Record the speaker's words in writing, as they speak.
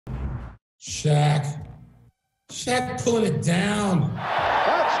Shaq pulling it down.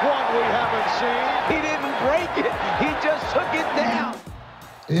 That's one we haven't seen. He didn't break it. He just took it down.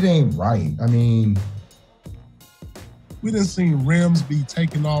 It ain't right. I mean, we done seen rims be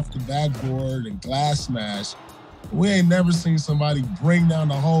taken off the backboard and glass smash. We ain't never seen somebody bring down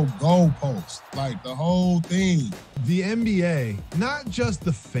the whole goalpost, like the whole thing. The NBA, not just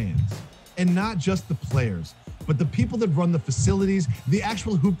the fans and not just the players, but the people that run the facilities, the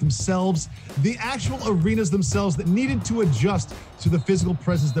actual hoop themselves, the actual arenas themselves that needed to adjust to the physical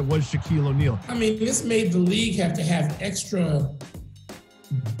presence that was Shaquille O'Neal. I mean, this made the league have to have extra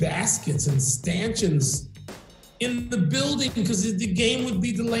baskets and stanchions in the building because the game would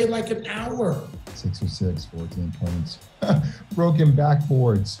be delayed like an hour. 6 for 6, 14 points. Broken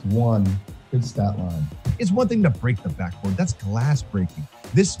backboards, 1. Good stat line. It's one thing to break the backboard. That's glass breaking.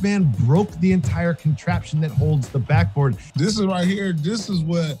 This man broke the entire contraption that holds the backboard. This is right here. This is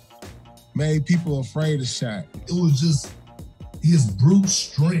what made people afraid of Shaq. It was just his brute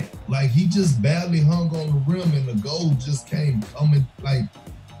strength. Like, he just barely hung on the rim and the goal just came coming, like,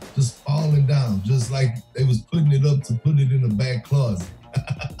 just falling down. Just like they was putting it up to put it in the back closet.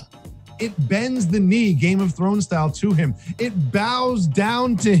 It bends the knee, Game of Thrones style, to him. It bows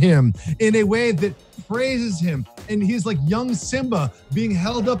down to him in a way that praises him. And he's like young Simba being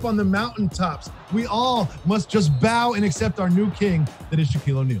held up on the mountaintops. We all must just bow and accept our new king, that is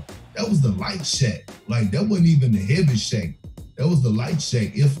Shaquille O'Neal. That was the light Shaq. Like, that wasn't even the heavy Shaq. That was the light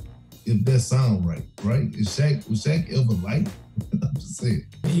Shaq, if that sound right? Was Shaq ever light? I'm just saying.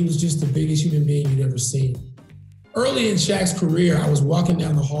 He was just the biggest human being you'd ever seen. Early in Shaq's career, I was walking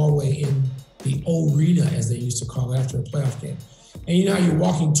down the hallway in the arena, as they used to call it, after a playoff game. And you know how you're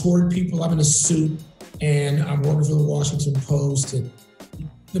walking toward people? I'm in a suit, and I'm working for the Washington Post. And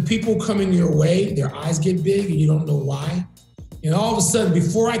the people coming your way, their eyes get big, and you don't know why. And all of a sudden,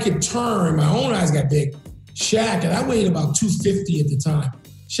 before I could turn, my own eyes got big. Shaq, and I weighed about 250 at the time.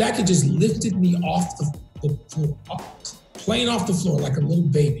 Shaq had just lifted me off the floor, plain off the floor like a little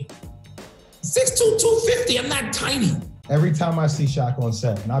baby. 6'2", 250, I'm not tiny. Every time I see Shaq on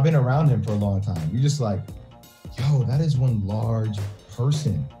set, and I've been around him for a long time, you're just like, yo, that is one large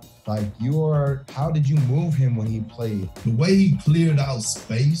person. Like, how did you move him when he played? The way he cleared out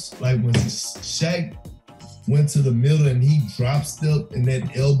space, like when Shaq went to the middle and he drop stepped and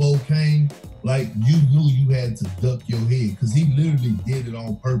that elbow came, like, you knew you had to duck your head because he literally did it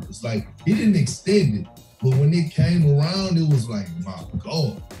on purpose. Like, he didn't extend it, but when it came around, it was like, my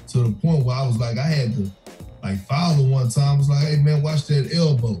God, to the point where I was like, I had to, like, follow one time. I was like, hey, man, watch that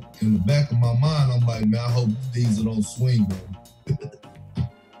elbow. In the back of my mind, I'm like, man, I hope these don't swing on me.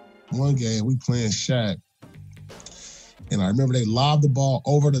 One game, we playing Shaq, and I remember they lobbed the ball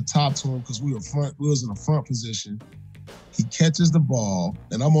over the top to him because we was in a front position. He catches the ball,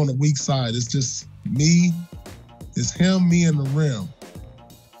 and I'm on the weak side. It's just me, it's him, me, and the rim.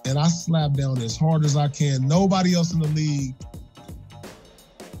 And I slap down as hard as I can. Nobody else in the league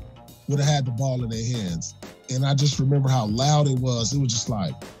would have had the ball in their hands. And I just remember how loud it was. It was just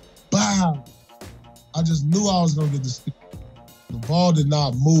like, BAM! I just knew I was gonna get this. The ball did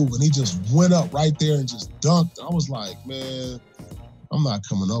not move, and he just went up right there and just dunked. I was like, man, I'm not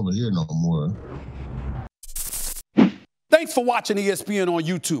coming over here no more. Thanks for watching ESPN on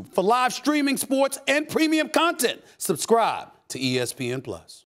YouTube. For live streaming sports and premium content, subscribe to ESPN+.